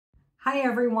Hi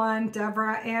everyone,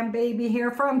 Deborah and Baby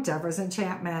here from Deborah's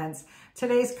Enchantments.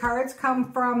 Today's cards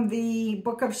come from the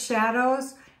Book of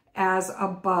Shadows as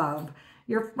above.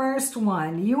 Your first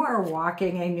one, you are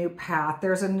walking a new path.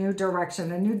 There's a new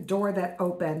direction, a new door that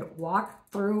opened. Walk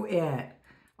through it,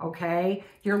 okay?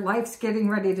 Your life's getting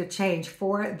ready to change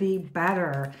for the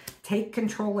better. Take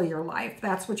control of your life.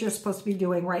 That's what you're supposed to be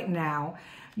doing right now.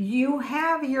 You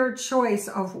have your choice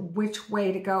of which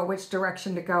way to go, which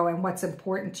direction to go, and what's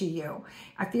important to you.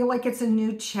 I feel like it's a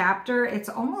new chapter. It's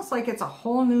almost like it's a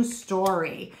whole new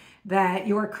story that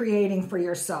you're creating for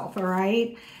yourself, all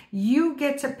right? You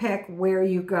get to pick where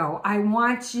you go. I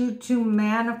want you to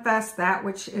manifest that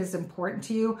which is important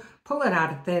to you. Pull it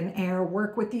out of thin air.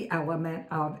 Work with the element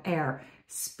of air.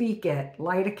 Speak it.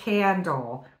 Light a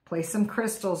candle. Place some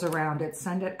crystals around it.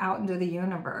 Send it out into the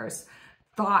universe.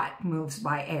 Thought moves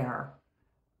by air.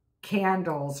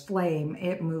 Candles, flame,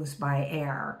 it moves by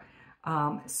air.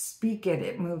 Speak it,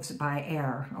 it moves by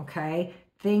air, okay?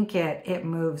 Think it, it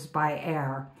moves by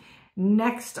air.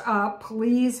 Next up,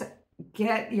 please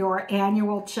get your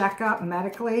annual checkup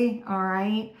medically, all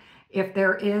right? If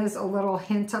there is a little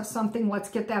hint of something, let's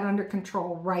get that under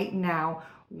control right now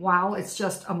while it's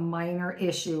just a minor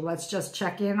issue. Let's just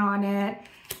check in on it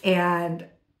and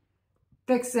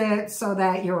fix it so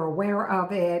that you're aware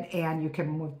of it and you can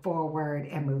move forward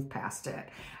and move past it.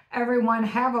 Everyone,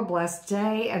 have a blessed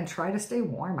day and try to stay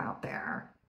warm out there.